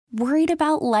Worried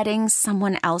about letting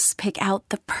someone else pick out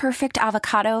the perfect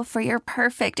avocado for your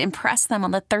perfect impress them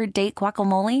on the third date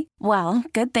guacamole? Well,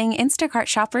 good thing Instacart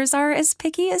shoppers are as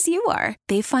picky as you are.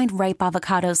 They find ripe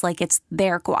avocados like it's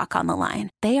their guac on the line.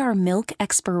 They are milk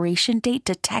expiration date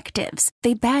detectives.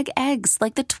 They bag eggs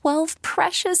like the 12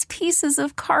 precious pieces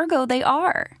of cargo they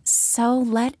are. So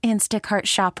let Instacart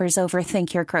shoppers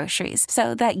overthink your groceries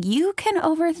so that you can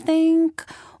overthink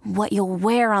what you'll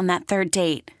wear on that third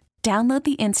date. Download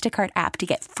the Instacart app to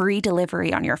get free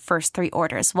delivery on your first 3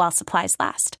 orders while supplies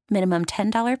last. Minimum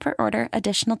 $10 per order.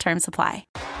 Additional terms apply.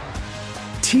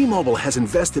 T-Mobile has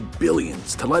invested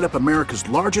billions to light up America's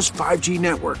largest 5G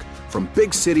network, from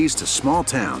big cities to small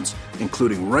towns,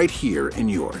 including right here in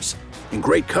yours. And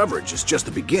great coverage is just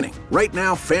the beginning. Right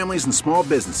now, families and small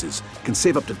businesses can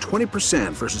save up to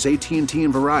 20% versus AT&T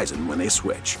and Verizon when they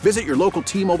switch. Visit your local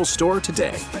T-Mobile store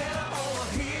today.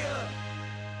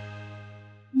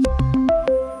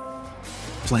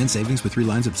 Plan savings with 3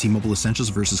 lines of T-Mobile Essentials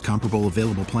versus comparable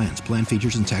available plans. Plan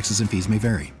features and taxes and fees may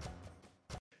vary.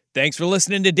 Thanks for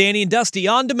listening to Danny and Dusty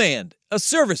On Demand, a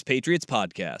Service Patriots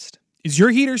podcast. Is your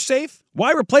heater safe?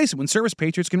 Why replace it when Service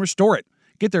Patriots can restore it?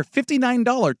 Get their $59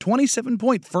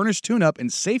 27-point furnace tune-up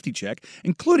and safety check,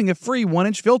 including a free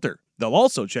 1-inch filter. They'll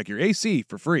also check your AC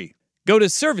for free. Go to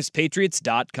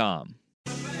ServicePatriots.com.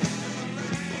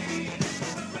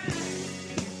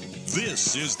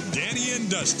 This is Danny and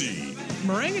Dusty.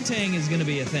 Meringatang is going to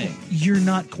be a thing. You're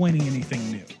not coining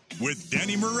anything new. With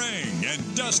Danny Meringue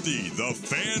and Dusty, the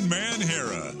Fan Man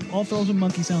Hera. I'll throw some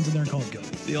monkey sounds in there and call it good.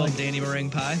 The old Danny Meringue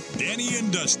pie? Danny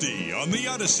and Dusty on the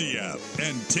Odyssey app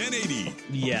and 1080.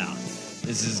 Yeah,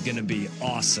 this is going to be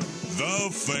awesome. The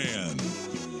Fan.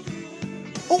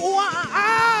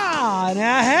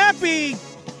 Now happy,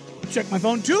 check my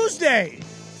phone, Tuesday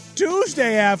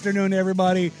afternoon,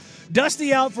 everybody.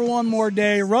 Dusty out for one more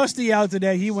day. Rusty out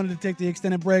today. He wanted to take the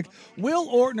extended break. Will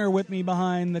Ortner with me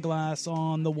behind the glass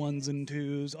on the ones and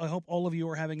twos. I hope all of you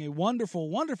are having a wonderful,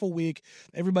 wonderful week.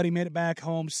 Everybody made it back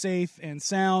home safe and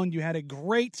sound. You had a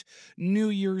great New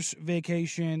Year's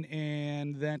vacation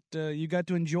and that you got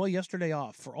to enjoy yesterday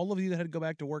off. For all of you that had to go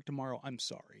back to work tomorrow, I'm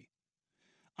sorry.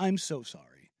 I'm so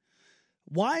sorry.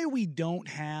 Why we don't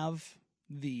have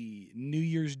the New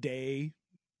Year's Day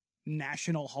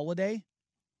national holiday,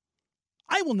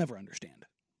 I will never understand.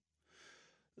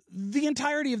 The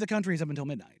entirety of the country is up until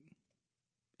midnight.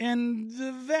 And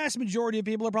the vast majority of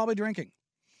people are probably drinking.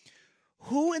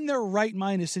 Who in their right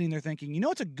mind is sitting there thinking, you know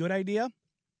what's a good idea?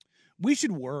 We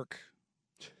should work.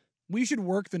 We should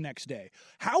work the next day.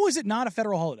 How is it not a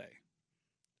federal holiday?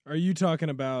 Are you talking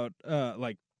about,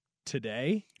 like,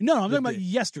 today? No, I'm talking about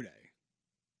yesterday.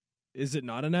 Is it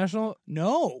not a national?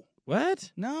 No.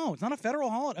 What? No, it's not a federal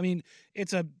holiday. I mean,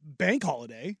 it's a bank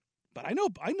holiday. But I know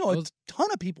a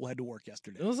ton of people had to work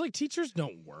yesterday. It was like teachers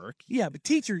don't work. Yeah, but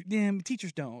teachers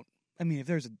don't. I mean, if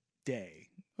there's a day.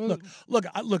 Look,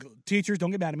 teachers,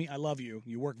 don't get mad at me. I love you.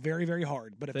 You work very, very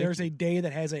hard. But if there's a day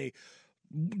that has a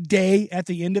day at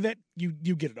the end of it, you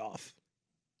get it off.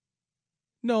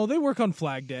 No, they work on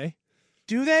Flag Day.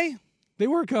 Do they? They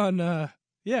work on,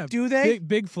 yeah. Do they?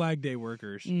 Big Flag Day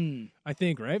workers. I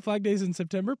think, right? Flag Day's in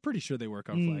September. Pretty sure they work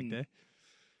on Flag Day.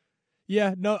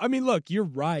 Yeah, no, I mean, look, you're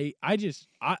right.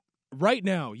 Right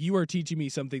now, you are teaching me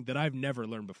something that I've never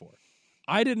learned before.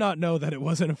 I did not know that it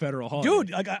wasn't a federal holiday. Dude,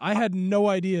 like, I had no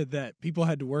idea that people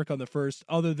had to work on the first,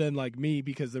 other than like me,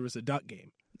 because there was a Duck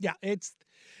game. Yeah,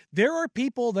 there are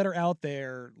people that are out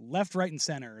there, left, right, and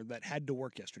center, that had to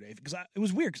work yesterday. Because it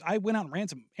was weird, because I went out and ran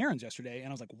some errands yesterday, and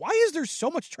I was like, why is there so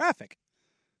much traffic?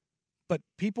 But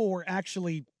people were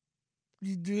actually,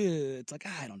 it's like,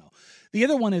 I don't know. The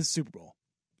other one is Super Bowl.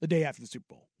 The day after the Super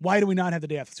Bowl. Why do we not have the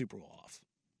day after the Super Bowl off?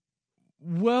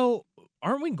 Well,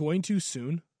 aren't we going to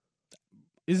soon?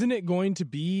 Isn't it going to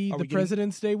be the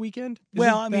President's Day weekend?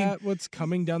 Isn't that what's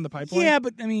coming down the pipeline? Yeah,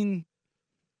 but I mean,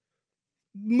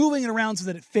 moving it around so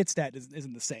that it fits that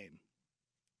isn't the same.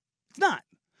 It's not.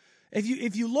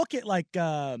 If you look at like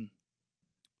the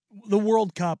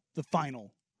World Cup, the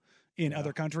final in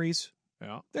other countries,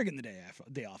 they're getting the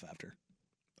day off after.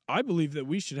 I believe that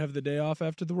we should have the day off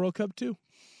after the World Cup too.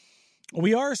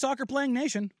 We are a soccer-playing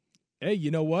nation. Hey,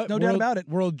 you know what? No doubt about it.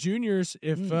 World Juniors,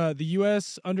 if the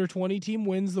U.S. under-20 team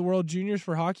wins the World Juniors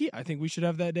for hockey, I think we should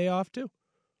have that day off too.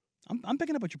 I'm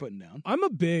picking up what you're putting down. I'm a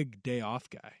big day off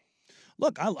guy.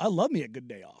 Look, I love me a good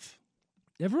day off.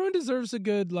 Everyone deserves a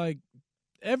good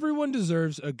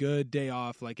day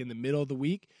off, like in the middle of the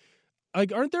week.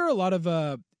 Like, aren't there a lot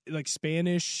of like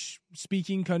Spanish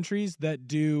speaking countries that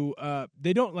do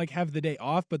they don't like have the day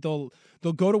off, but they'll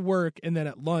go to work and then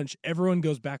at lunch everyone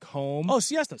goes back home. Oh,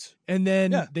 siestas. And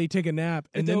then they take a nap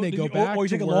and then they go back or you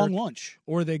to take work, a long lunch.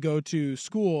 or they go to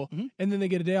school and then they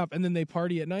get a day off and then they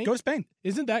party at night. Go to Spain.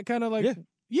 Isn't that kind of like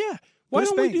Yeah. Why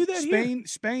Go to don't we Spain. do that here?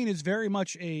 Spain is very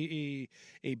much a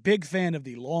big fan of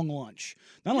the long lunch.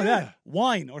 Not only that,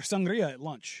 wine or sangria at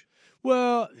lunch.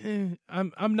 Well,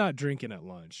 I'm not drinking at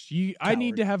lunch. I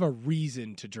need Coward. to have a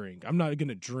reason to drink. I'm not going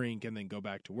to drink and then go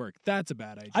back to work. That's a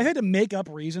bad idea. I've had to make up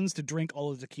reasons to drink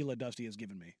all of the tequila Dusty has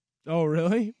given me. Oh,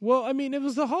 really? Well, I mean, it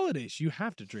was the holidays. You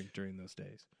have to drink during those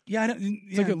days. Yeah,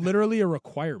 It's like literally a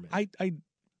requirement.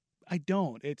 I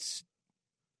don't. It's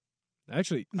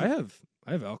Actually, I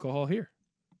have alcohol here.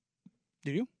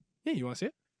 Do you? Yeah, you want to see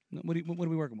it? What are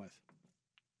we working with?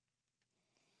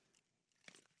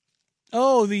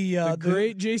 Oh, the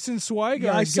great Jason Swigard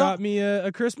I saw- got me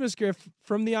a Christmas gift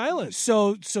from the island.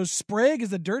 So Sprague is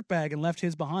the dirtbag and left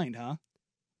his behind, huh?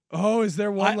 Oh, is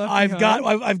there one left I've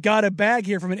behind? I've got a bag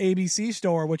here from an ABC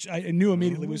store, which I knew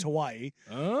immediately was Hawaii.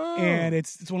 Oh. And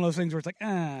it's one of those things where it's like,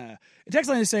 The text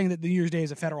line is saying that New Year's Day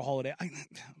is a federal holiday.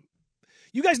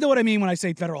 You guys know what I mean when I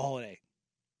say federal holiday.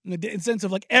 In the sense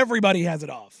of like everybody has it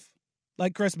off.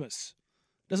 Like Christmas.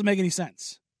 Doesn't make any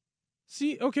sense.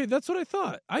 See, okay, that's what I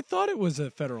thought. I thought it was a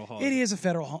federal holiday. It is a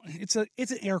federal holiday.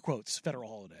 It's an air quotes federal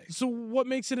holiday. So what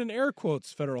makes it an air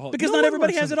quotes federal holiday? Because No not one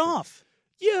everybody works has on it the off.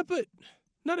 Yeah, but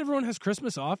not everyone has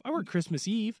Christmas off. I work Christmas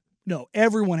Eve. No,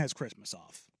 everyone has Christmas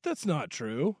off. That's not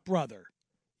true. Brother.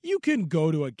 You can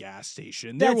go to a gas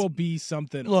station. There will be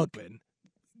something open.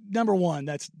 Number one,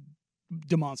 that's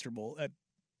demonstrable at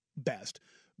best.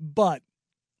 But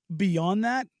beyond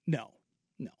that, no.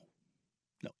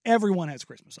 Everyone has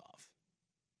Christmas off.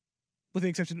 With the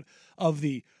exception of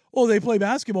they play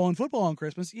basketball and football on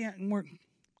Christmas. Yeah, and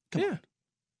come on.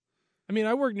 I mean,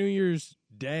 I work New Year's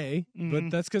Day, but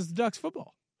that's because the Ducks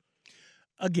football.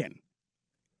 Again,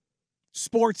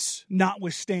 sports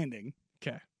notwithstanding.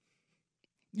 Okay.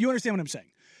 You understand what I'm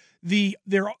saying?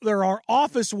 There are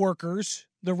office workers,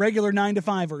 the regular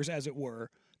 9-to-5ers, as it were,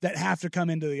 that have to come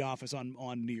into the office on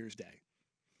New Year's Day.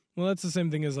 Well, that's the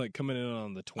same thing as like coming in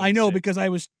on the 26th. I know, because I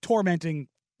was tormenting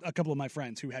a couple of my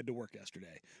friends who had to work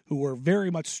yesterday, who were very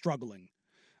much struggling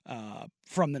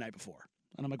from the night before.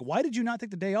 And I'm like, why did you not take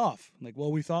the day off? I'm like,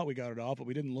 well, we thought we got it off, but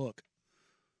we didn't look.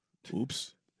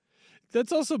 Oops.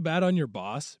 That's also bad on your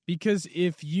boss, because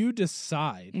if you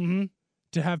decide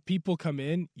to have people come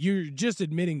in, you're just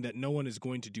admitting that no one is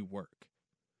going to do work.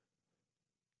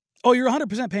 Oh, you're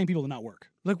 100% paying people to not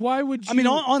work. Like, why would you? I mean,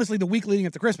 honestly, the week leading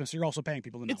up to Christmas, you're also paying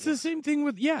people to not work. It's the same thing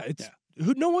with,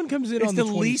 no one comes in on the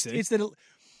 26th.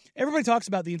 Everybody talks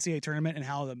about the NCAA tournament and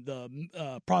how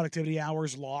the productivity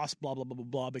hours lost, blah, blah, blah, blah,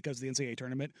 blah, because of the NCAA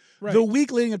tournament. Right. The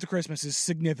week leading up to Christmas is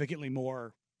significantly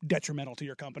more detrimental to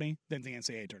your company than the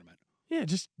NCAA tournament. Yeah,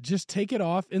 just take it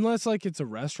off, unless like it's a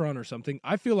restaurant or something.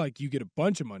 I feel like you get a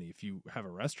bunch of money if you have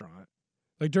a restaurant.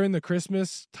 Like during the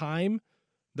Christmas time,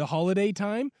 the holiday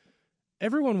time,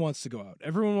 everyone wants to go out.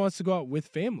 Everyone wants to go out with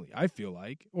family, I feel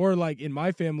like. Or like in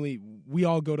my family, we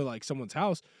all go to like someone's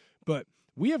house, but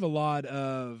we have a lot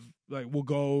of like, we'll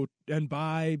go and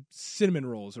buy cinnamon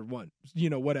rolls or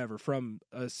whatever from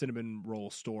a cinnamon roll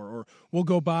store, or we'll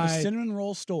go buy a cinnamon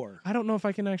roll store. I don't know if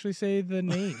I can actually say the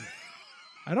name.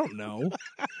 I don't know.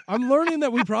 I'm learning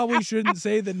that we probably shouldn't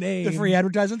say the name. The free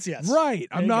advertisements, yes. Right.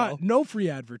 No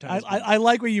free advertisements. I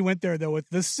like where you went there, though, with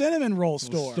the cinnamon roll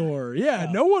store.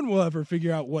 Yeah, no one will ever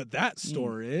figure out what that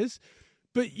store is.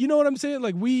 But you know what I'm saying?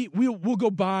 Like, we'll go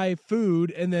buy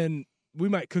food, and then we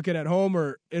might cook it at home,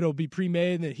 or it'll be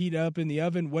pre-made and then heat up in the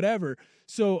oven, whatever.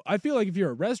 So I feel like if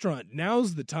you're a restaurant,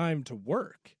 now's the time to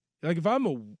work. Like if I'm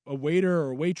a waiter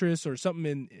or a waitress or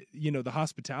something in, the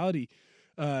hospitality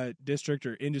district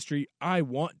or industry, I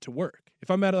want to work.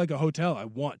 If I'm at like a hotel, I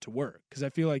want to work because I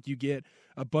feel like you get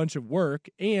a bunch of work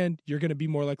and you're going to be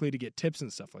more likely to get tips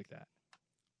and stuff like that.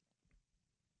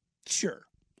 Sure.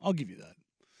 I'll give you that.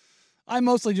 I'm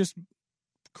mostly just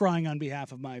crying on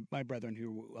behalf of my brethren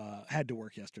who had to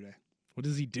work yesterday. What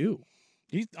does he do?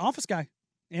 He's office guy,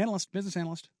 analyst, business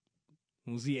analyst.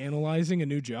 Was he analyzing a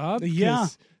new job? Yeah.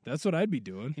 That's what I'd be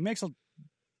doing. He makes a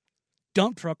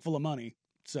dump truck full of money,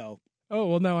 so... Oh,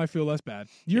 well, now I feel less bad.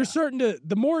 You're starting to...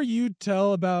 The more you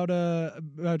tell about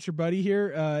your buddy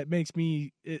here, it makes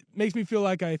me feel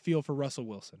like I feel for Russell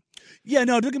Wilson. Yeah,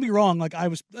 no, don't get me wrong. Like, I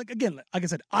was... like I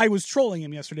said, I was trolling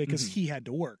him yesterday because he had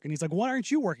to work. And he's like, why aren't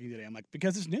you working today? I'm like,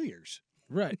 because it's New Year's.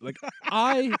 Right. Like,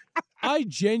 I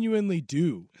genuinely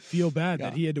do feel bad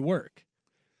that he had to work.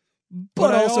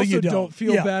 But I also you don't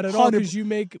feel Yeah, bad at all 100 because you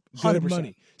make good 100%.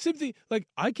 money. Same thing. Like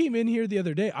I came in here the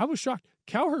other day, I was shocked.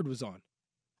 Cowherd was on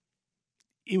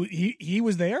He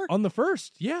was there? the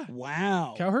first. Yeah,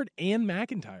 Wow. Cowherd and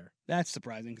McIntyre. That's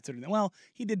surprising considering that. Well,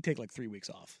 he did take like 3 weeks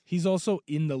off. He's also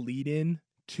in the lead-in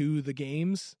to the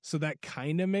games, so that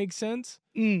kind of makes sense.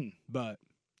 But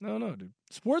no, dude.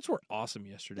 Sports were awesome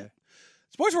yesterday.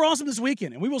 Sports were awesome this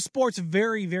weekend, and we will sports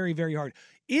very, very, very hard.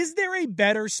 Is there a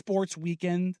better sports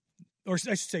weekend, or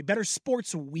I should say better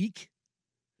sports week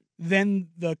than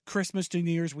the Christmas to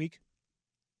New Year's week?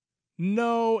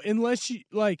 No, unless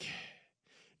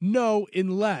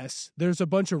there's a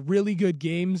bunch of really good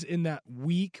games in that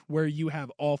week where you have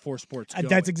all 4 sports going.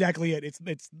 That's exactly it. It's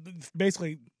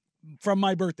basically from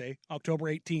my birthday, October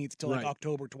 18th, to like Right.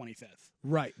 October 25th.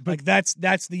 Right. But Like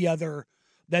that's the other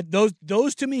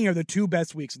those to me are the 2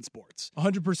 best weeks in sports.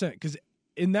 100%, because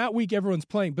in that week everyone's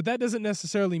playing, but that doesn't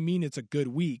necessarily mean it's a good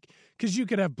week, because you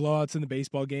could have blowouts in the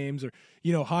baseball games, or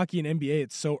hockey and NBA,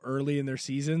 it's so early in their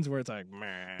seasons where it's like,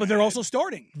 man. But they're also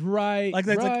starting. Right. Like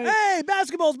that's right. like, hey,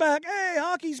 basketball's back. Hey,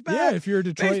 hockey's back. Yeah, if you're a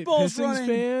Detroit Baseball's Pistons running.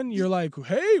 fan, you're like,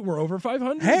 hey, we're over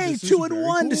 500. Hey, This is 2-1 very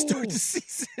to cool. start the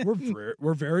season.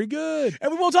 We're very good.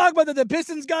 And we will talk about that. The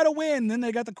Pistons got to win. Then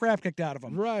they got the crap kicked out of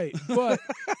them. Right. But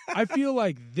I feel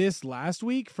like this last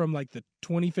week, from like the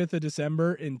 25th of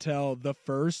December until the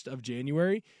 1st of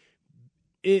January,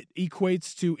 it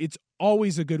equates to it's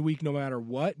always a good week no matter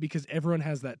what, because everyone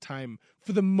has that time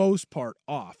for the most part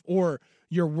off, or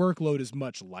your workload is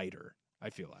much lighter, I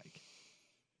feel like.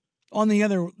 On the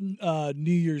other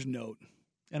New Year's note,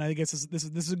 and I guess this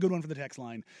is a good one for the text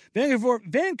line.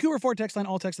 Vancouver Ford text line.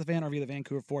 All text the fan or via the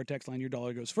Vancouver Ford text line. Your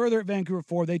dollar goes further at Vancouver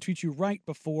Ford. They treat you right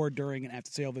before, during, and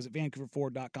after sale. Visit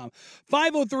VancouverFord.com.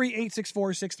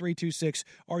 503-864-6326.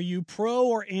 Are you pro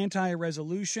or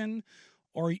anti-resolution,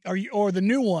 or the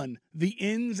new one, the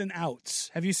ins and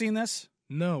outs? Have you seen this?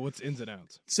 No, what's ins and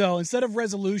outs? So instead of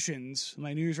resolutions,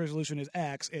 my New Year's resolution is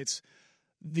X. It's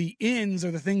the ins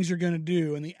are the things you're going to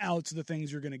do, and the outs are the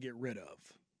things you're going to get rid of.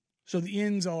 So the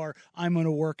ins are I'm going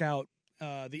to work out.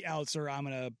 The outs are I'm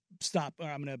going to stop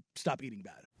eating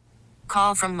bad.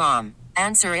 Call from mom.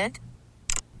 Answer it.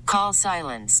 Call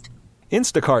silenced.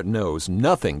 Instacart knows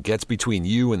nothing gets between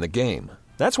you and the game.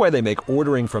 That's why they make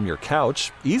ordering from your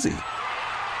couch easy.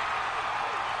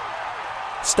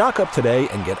 Stock up today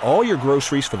and get all your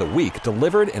groceries for the week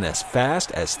delivered in as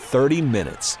fast as 30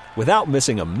 minutes without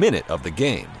missing a minute of the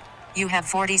game. You have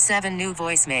 47 new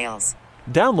voicemails.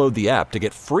 Download the app to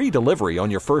get free delivery on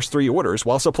your first 3 orders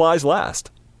while supplies last.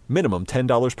 Minimum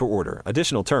 $10 per order.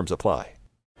 Additional terms apply.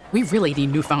 We really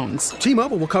need new phones.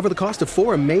 T-Mobile will cover the cost of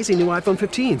 4 amazing new iPhone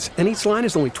 15s, and each line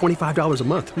is only $25 a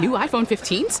month. New iPhone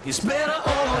 15s? It's better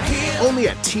over here. Only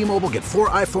at T-Mobile, get 4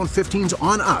 iPhone 15s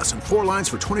on us and 4 lines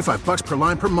for $25 per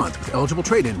line per month with eligible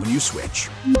trade-in when you switch.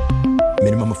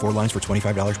 Minimum of 4 lines for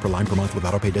 $25 per line per month with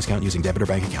autopay discount using debit or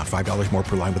bank account. $5 more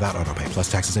per line without autopay,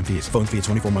 plus taxes and fees. Phone fee at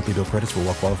 24 monthly bill credits for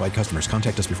well-qualified customers.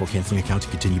 Contact us before canceling account to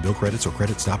continue bill credits or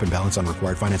credit stop and balance on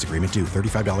required finance agreement due.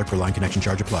 $35 per line connection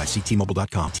charge applies. See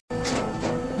T-Mobile.com.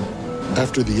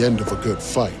 After the end of a good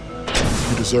fight,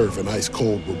 you deserve an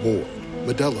ice-cold reward.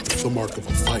 Modelo is the mark of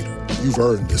a fighter. You've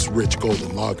earned this rich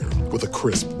golden lager with a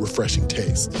crisp, refreshing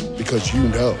taste. Because you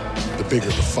know, the bigger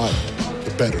the fight, the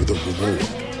better the reward.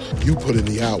 You put in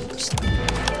the hours,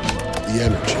 the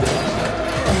energy,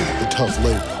 the tough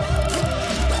labor.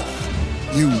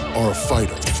 You are a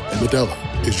fighter, and Modelo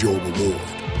is your reward.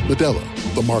 Modelo,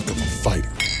 the mark of a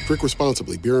fighter. Drink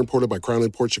responsibly. Beer imported by Crown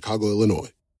Imports, Chicago, Illinois.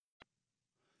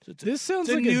 This sounds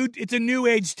It's like it's a new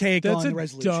age take that's on a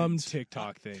resolutions. dumb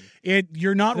TikTok thing.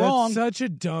 You're not That's wrong. such a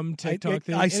dumb TikTok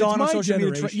thing. I And saw it's it on my social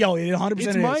media. generation. Yo, it 100% It's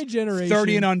is. my generation.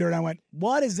 30 and under, and I went,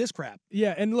 what is this crap?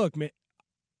 Yeah, and look, man,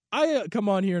 I come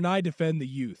on here and I defend the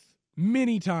youth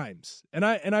many times, and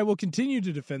I will continue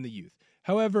to defend the youth.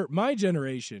 However, my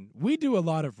generation, we do a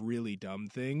lot of really dumb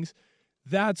things.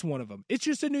 That's one of them. It's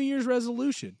just a New Year's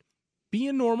resolution. Be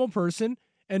a normal person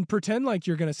and pretend like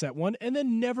you're going to set one, and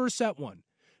then never set one.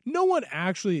 No one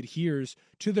actually adheres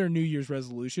to their New Year's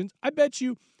resolutions. I bet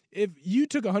you if you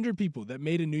took 100 people that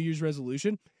made a New Year's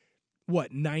resolution,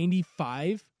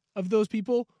 95 of those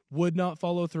people would not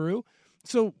follow through?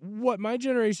 So what my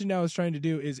generation now is trying to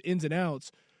do is ins and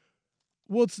outs.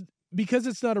 Well, because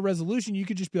it's not a resolution, you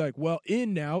could just be like, well,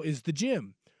 in now is the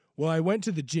gym. Well, I went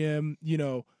to the gym,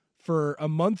 for a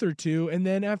month or two, and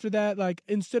then after that, like,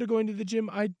 instead of going to the gym,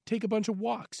 I take a bunch of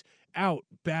walks out,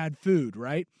 bad food,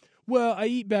 right? Well, I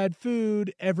eat bad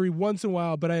food every once in a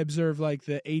while, but I observe like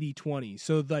the 80-20.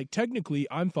 So like technically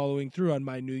I'm following through on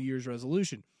my New Year's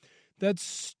resolution. That's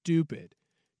stupid.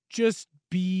 Just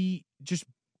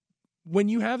when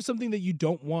you have something that you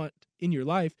don't want in your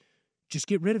life, just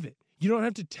get rid of it. You don't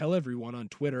have to tell everyone on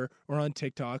Twitter or on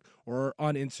TikTok or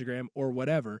on Instagram or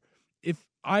whatever. If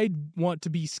I want to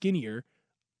be skinnier,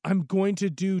 I'm going to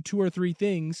do 2 or 3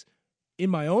 things in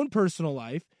my own personal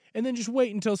life and then just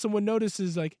wait until someone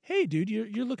notices, like, hey, dude,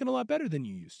 you're looking a lot better than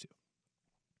you used to.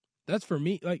 That's for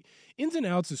me. Like, ins and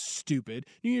outs is stupid.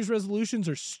 New Year's resolutions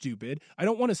are stupid. I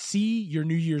don't want to see your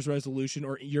New Year's resolution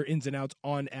or your ins and outs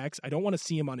on X. I don't want to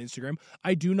see them on Instagram.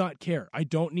 I do not care. I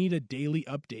don't need a daily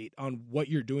update on what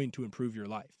you're doing to improve your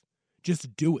life.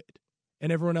 Just do it,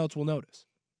 and everyone else will notice.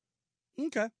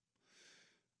 Okay.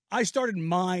 I started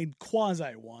my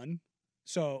quasi one,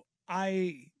 so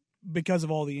because of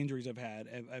all the injuries I've had,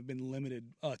 I've been limited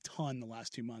a ton the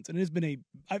last 2 months. And it has been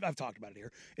I've talked about it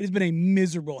here. It has been a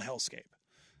miserable hellscape.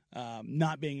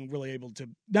 Not being really able to,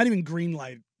 not even green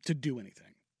light to do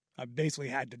anything. I've basically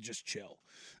had to just chill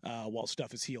while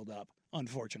stuff is healed up,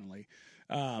 unfortunately.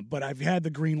 But I've had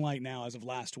the green light now as of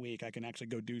last week. I can actually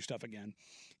go do stuff again.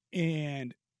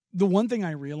 And the one thing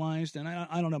I realized, and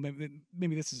I don't know,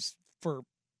 maybe this is for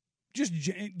just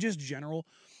general,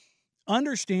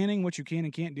 understanding what you can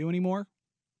and can't do anymore,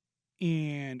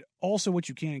 and also what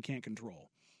you can and can't control.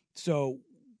 So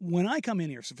when I come in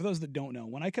here, so for those that don't know,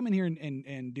 when I come in here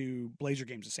and do Blazer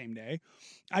games the same day,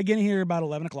 I get in here about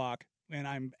 11 o'clock, and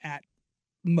I'm at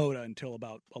Moda until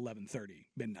about 11:30,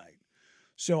 midnight.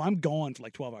 So I'm gone for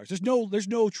like 12 hours. There's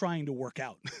no trying to work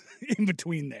out in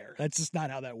between there. That's just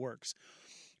not how that works.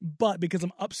 But because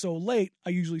I'm up so late, I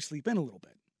usually sleep in a little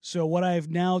bit. So what I've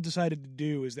now decided to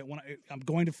do is that when I'm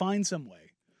going to find some way,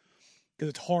 because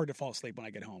it's hard to fall asleep when I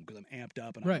get home because I'm amped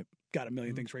up and I've got a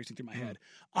million things racing through my head.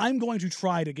 I'm going to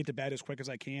try to get to bed as quick as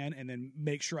I can and then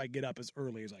make sure I get up as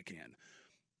early as I can,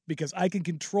 because I can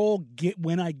control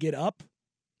when I get up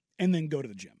and then go to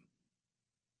the gym.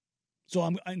 So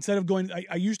instead of going,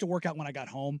 I used to work out when I got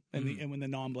home and when the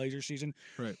non-Blazer season.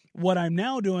 Right. What I'm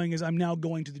now doing is I'm now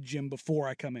going to the gym before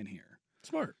I come in here.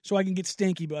 Smart. So I can get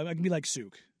stinky, but I can be like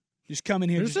Sook. Just come in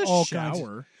here. There's just a all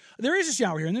shower. There is a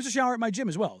shower here, and there's a shower at my gym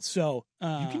as well. So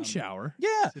You can shower.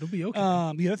 Yeah, it'll be okay.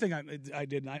 The other thing I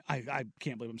did, and I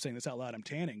can't believe I'm saying this out loud. I'm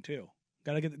tanning too.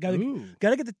 Gotta get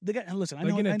the listen. I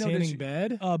know. In a I know tanning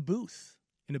bed. Booth.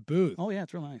 In a booth. Oh yeah,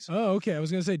 it's real nice. Oh, okay. I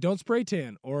was gonna say don't spray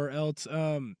tan, or else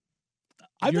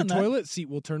your toilet seat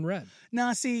will turn red.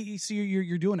 Nah, see,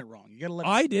 you're doing it wrong. You gotta let.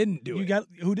 I didn't do it.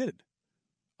 Who did it?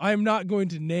 I am not going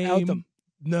to name. Out them.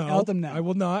 No, out them now. I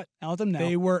will not. Out them now.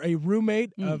 They were a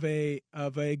roommate of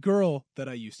a girl that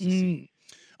I used to see.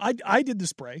 I did the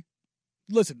spray.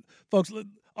 Listen, folks,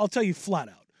 I'll tell you flat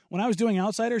out. When I was doing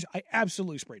Outsiders, I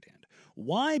absolutely spray tanned.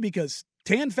 Why? Because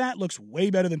tan fat looks way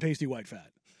better than pasty white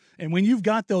fat. And when you've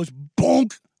got those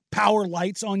bonk power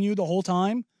lights on you the whole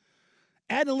time,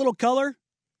 adding a little color,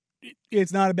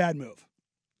 it's not a bad move.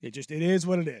 It is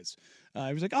what it is.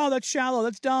 He was like, oh, that's shallow.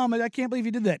 That's dumb. I can't believe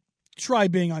you did that. Try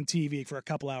being on TV for a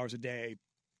couple hours a day,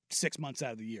 6 months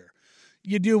out of the year.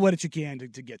 You do what you can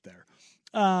to get there.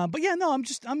 But yeah, no, I'm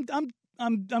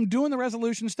doing the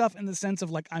resolution stuff in the sense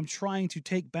of like I'm trying to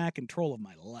take back control of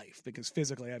my life, because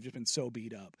physically I've just been so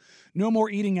beat up. No more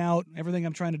eating out. Everything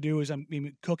I'm trying to do is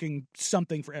I'm cooking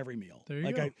something for every meal. There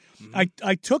you go. Mm-hmm.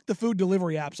 I took the food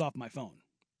delivery apps off my phone.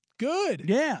 Good.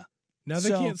 Yeah. Now they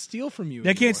can't steal from you.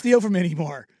 They can't steal from me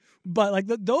anymore. But like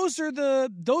those are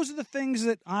the things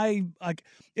that I like.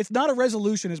 It's not a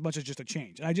resolution as much as just a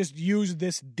change. And I just use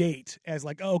this date as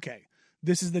like, okay,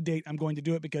 this is the date I'm going to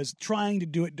do it, because trying to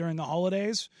do it during the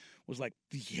holidays was like,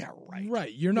 yeah, right.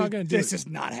 Right. You're not going to do this. it. This is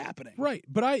not happening. Right.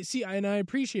 But I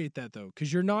appreciate that though,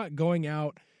 because you're not going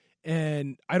out,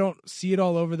 and I don't see it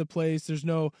all over the place. There's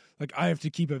no like I have to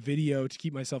keep a video to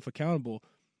keep myself accountable.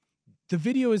 The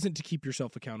video isn't to keep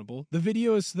yourself accountable. The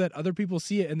video is so that other people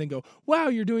see it and then go, wow,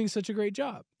 you're doing such a great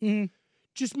job. Mm-hmm.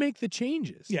 Just make the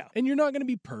changes. Yeah. And you're not going to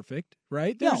be perfect,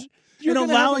 right? No. And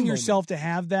allowing yourself to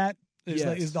have that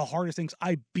is the hardest things.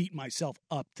 I beat myself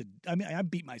to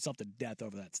death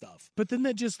over that stuff. But then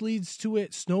that just leads to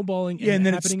it snowballing. Yeah, and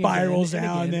then it happening spirals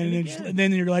again down, and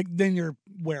then you're like,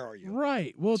 where are you?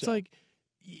 Right. Well, it's like,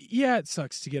 yeah, it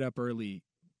sucks to get up early,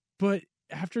 but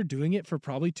after doing it for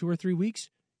probably 2 or 3 weeks,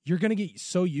 you're going to get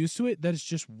so used to it that it's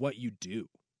just what you do.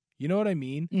 You know what I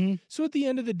mean? Mm-hmm. So at the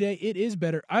end of the day, it is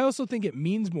better. I also think it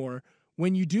means more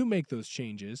when you do make those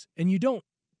changes and you don't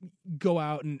go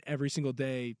out and every single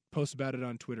day post about it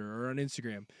on Twitter or on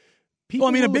Instagram.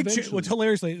 What's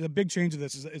hilariously, the big change of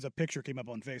this is a picture came up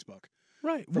on Facebook.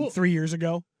 Right. From 3 years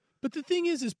ago. But the thing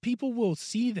is people will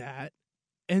see that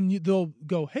and they'll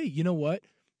go, hey, you know what?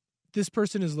 This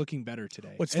person is looking better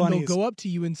today. What's and funny they'll go up to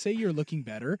you and say you're looking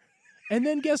better. And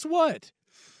then guess what?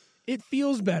 It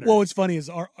feels better. Well, what's funny is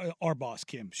our boss,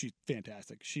 Kim, she's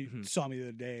fantastic. She saw me the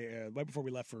other day, right before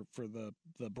we left for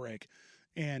the break.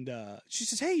 And she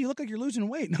says, "Hey, you look like you're losing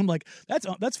weight." And I'm like,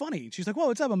 "That's funny." She's like, "Whoa,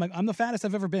 what's up?" I'm like, "I'm the fattest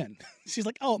I've ever been." She's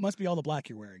like, "Oh, it must be all the black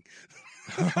you're wearing."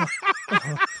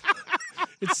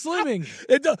 It's slimming.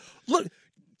 Look,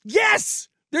 yes,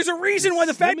 there's a reason why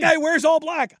the fat guy wears all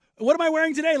black. What am I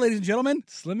wearing today, ladies and gentlemen?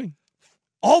 Slimming.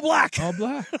 All black. All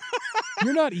black.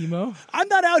 You're not emo. I'm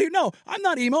not out here. No, I'm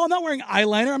not emo. I'm not wearing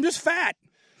eyeliner. I'm just fat.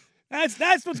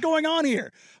 That's what's going on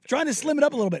here. I'm trying to slim it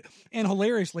up a little bit. And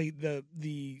hilariously,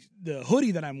 the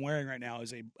hoodie that I'm wearing right now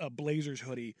is a Blazers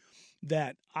hoodie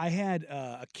that I had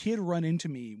a kid run into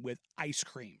me with ice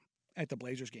cream at the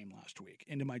Blazers game last week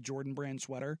into my Jordan brand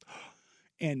sweater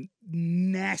and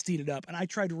nastied it up. And I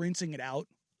tried rinsing it out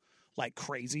like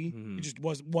crazy. It just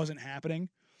wasn't happening.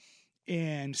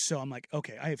 And so I'm like,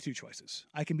 okay, I have two choices.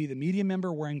 I can be the media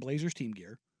member wearing Blazers team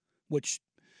gear, which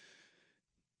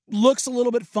looks a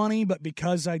little bit funny, but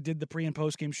because I did the pre and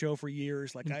post game show for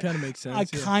years, like, it kind of makes sense. I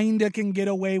kind of can get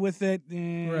away with it.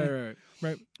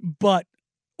 Right. But,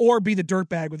 or be the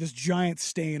dirtbag with this giant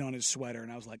stain on his sweater.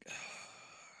 And I was like,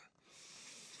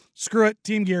 screw it,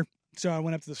 team gear. So I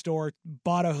went up to the store,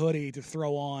 bought a hoodie to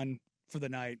throw on for the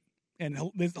night. And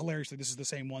hilariously, this is the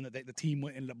same one that the team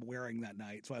ended up wearing that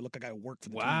night. So I look like I worked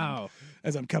for the team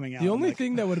as I'm coming out. The only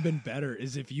thing that would have been better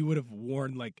is if you would have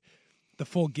worn like the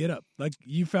full getup. Like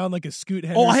you found like a Scoot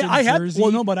Henderson jersey.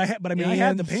 Well, no, but I have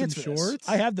the pants for shorts. this.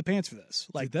 I have the pants for this.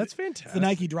 Like, dude, that's fantastic. The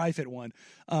Nike Dry Fit one.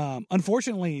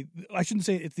 Unfortunately, I shouldn't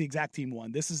say it's the exact team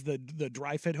one. This is the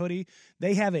Dry Fit hoodie.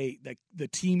 They have the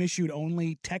team issued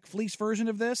only Tech Fleece version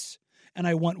of this, and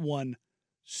I want one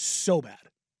so bad.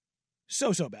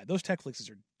 So bad. Those Tech Fleeces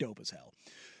are dope as hell.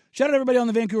 Shout out to everybody on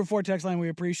the Vancouver Ford text line. We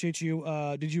appreciate you.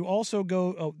 Did you also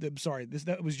go? Oh, sorry.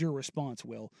 That was your response,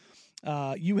 Will.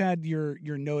 You had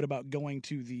your note about going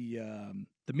to the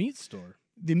meat store.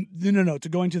 No, to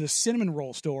going to the cinnamon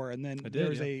roll store, and then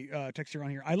there's a text here on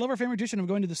here. I love our family tradition of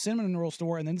going to the cinnamon roll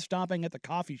store and then stopping at the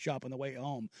coffee shop on the way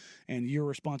home. And your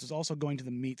response is also going to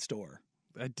the meat store.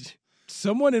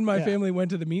 Someone in my family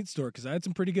went to the meat store because I had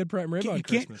some pretty good prime rib on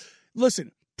Christmas.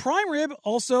 Listen, prime rib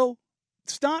also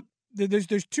stop.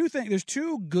 There's two things. There's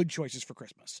two good choices for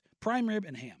Christmas: prime rib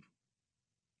and ham.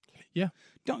 Yeah.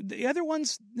 Don't the other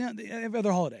ones? They have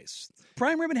other holidays.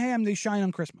 Prime rib and ham, they shine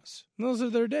on Christmas. Those are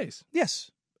their days. Yes.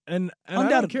 And I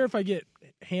don't care if I get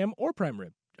ham or prime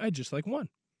rib. I just like one.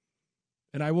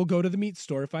 And I will go to the meat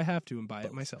store if I have to and buy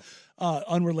it myself.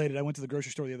 Unrelated, I went to the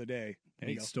grocery store the other day.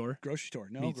 Meat store? Grocery store.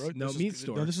 No, meat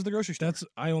store. No, this is the grocery store.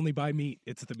 I only buy meat.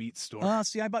 It's the meat store.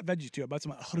 See, I bought veggies too. I bought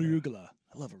some arugula.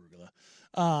 I love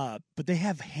arugula. But they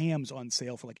have hams on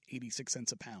sale for like 86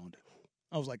 cents a pound.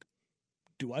 I was like,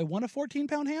 do I want a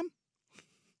 14-pound ham?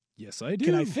 Yes, I do.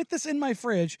 Can I fit this in my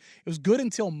fridge? It was good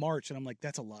until March, and I'm like,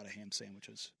 that's a lot of ham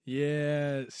sandwiches.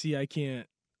 Yeah, see, I can't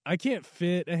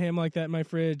fit a ham like that in my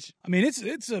fridge. I mean,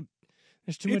 it's a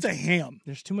ham.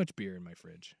 There's too much beer in my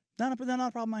fridge. Not a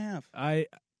problem I have.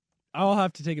 I'll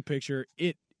have to take a picture.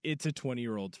 It's a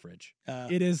 20-year-old's fridge.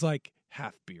 It is like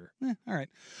half beer. All right.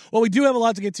 Well, we do have a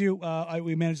lot to get to.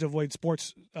 We managed to avoid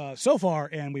sports so far,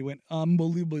 and we went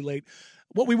unbelievably late.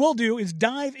 What we will do is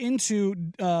dive into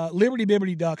Liberty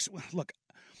Bibbity Ducks. Look,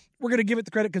 we're going to give it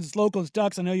the credit because it's local. It's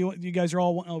Ducks. I know you guys are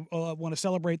all want to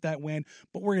celebrate that win,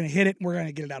 but we're going to hit it and we're going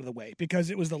to get it out of the way because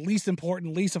it was the least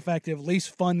important, least effective,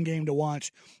 least fun game to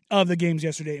watch of the games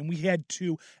yesterday, and we had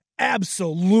two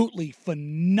absolutely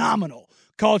phenomenal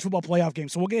college football playoff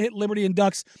games. So we'll hit Liberty and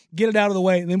Ducks, get it out of the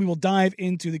way, and then we will dive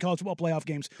into the college football playoff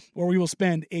games where we will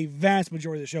spend a vast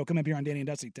majority of the show. Come up here on Danny and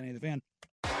Dusty, 1080 The Fan.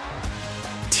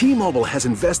 T-Mobile has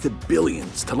invested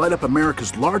billions to light up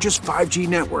America's largest 5G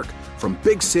network, from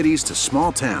big cities to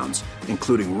small towns,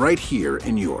 including right here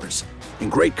in yours.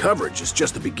 And great coverage is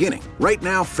just the beginning. Right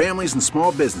now, families and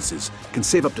small businesses can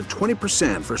save up to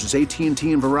 20% versus AT&T and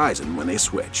Verizon when they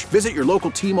switch. Visit your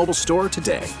local T-Mobile store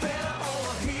today.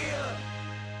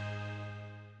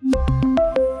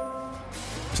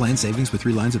 Plan savings with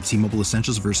 3 lines of T-Mobile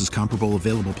Essentials versus comparable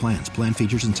available plans. Plan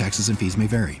features and taxes and fees may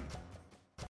vary.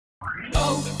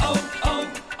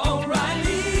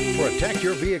 Protect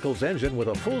your vehicle's engine with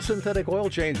a full synthetic oil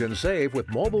change and save with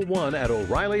Mobil 1 at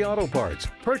O'Reilly Auto Parts.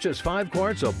 Purchase 5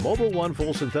 quarts of Mobil 1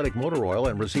 full synthetic motor oil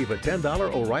and receive a $10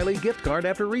 O'Reilly gift card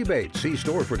after rebate. See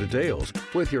store for details.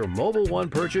 With your Mobil 1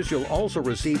 purchase, you'll also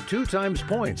receive 2 times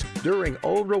points during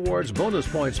O Rewards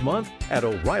Bonus Points Month at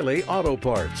O'Reilly Auto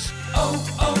Parts.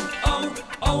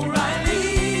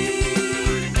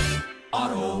 O'Reilly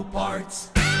Auto Parts.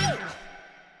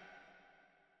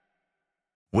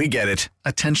 We get it.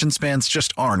 Attention spans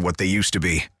just aren't what they used to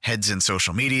be. Heads in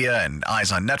social media and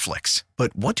eyes on Netflix.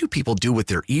 But what do people do with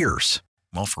their ears?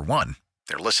 Well, for one,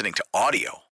 they're listening to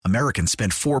audio. Americans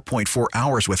spend 4.4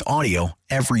 hours with audio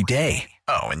every day.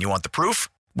 Oh, and you want the proof?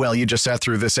 Well, you just sat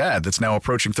through this ad that's now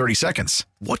approaching 30 seconds.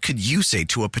 What could you say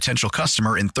to a potential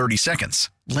customer in 30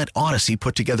 seconds? Let Odyssey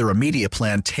put together a media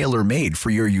plan tailor-made for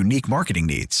your unique marketing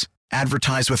needs.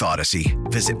 Advertise with Odyssey.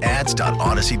 Visit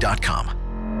ads.odyssey.com.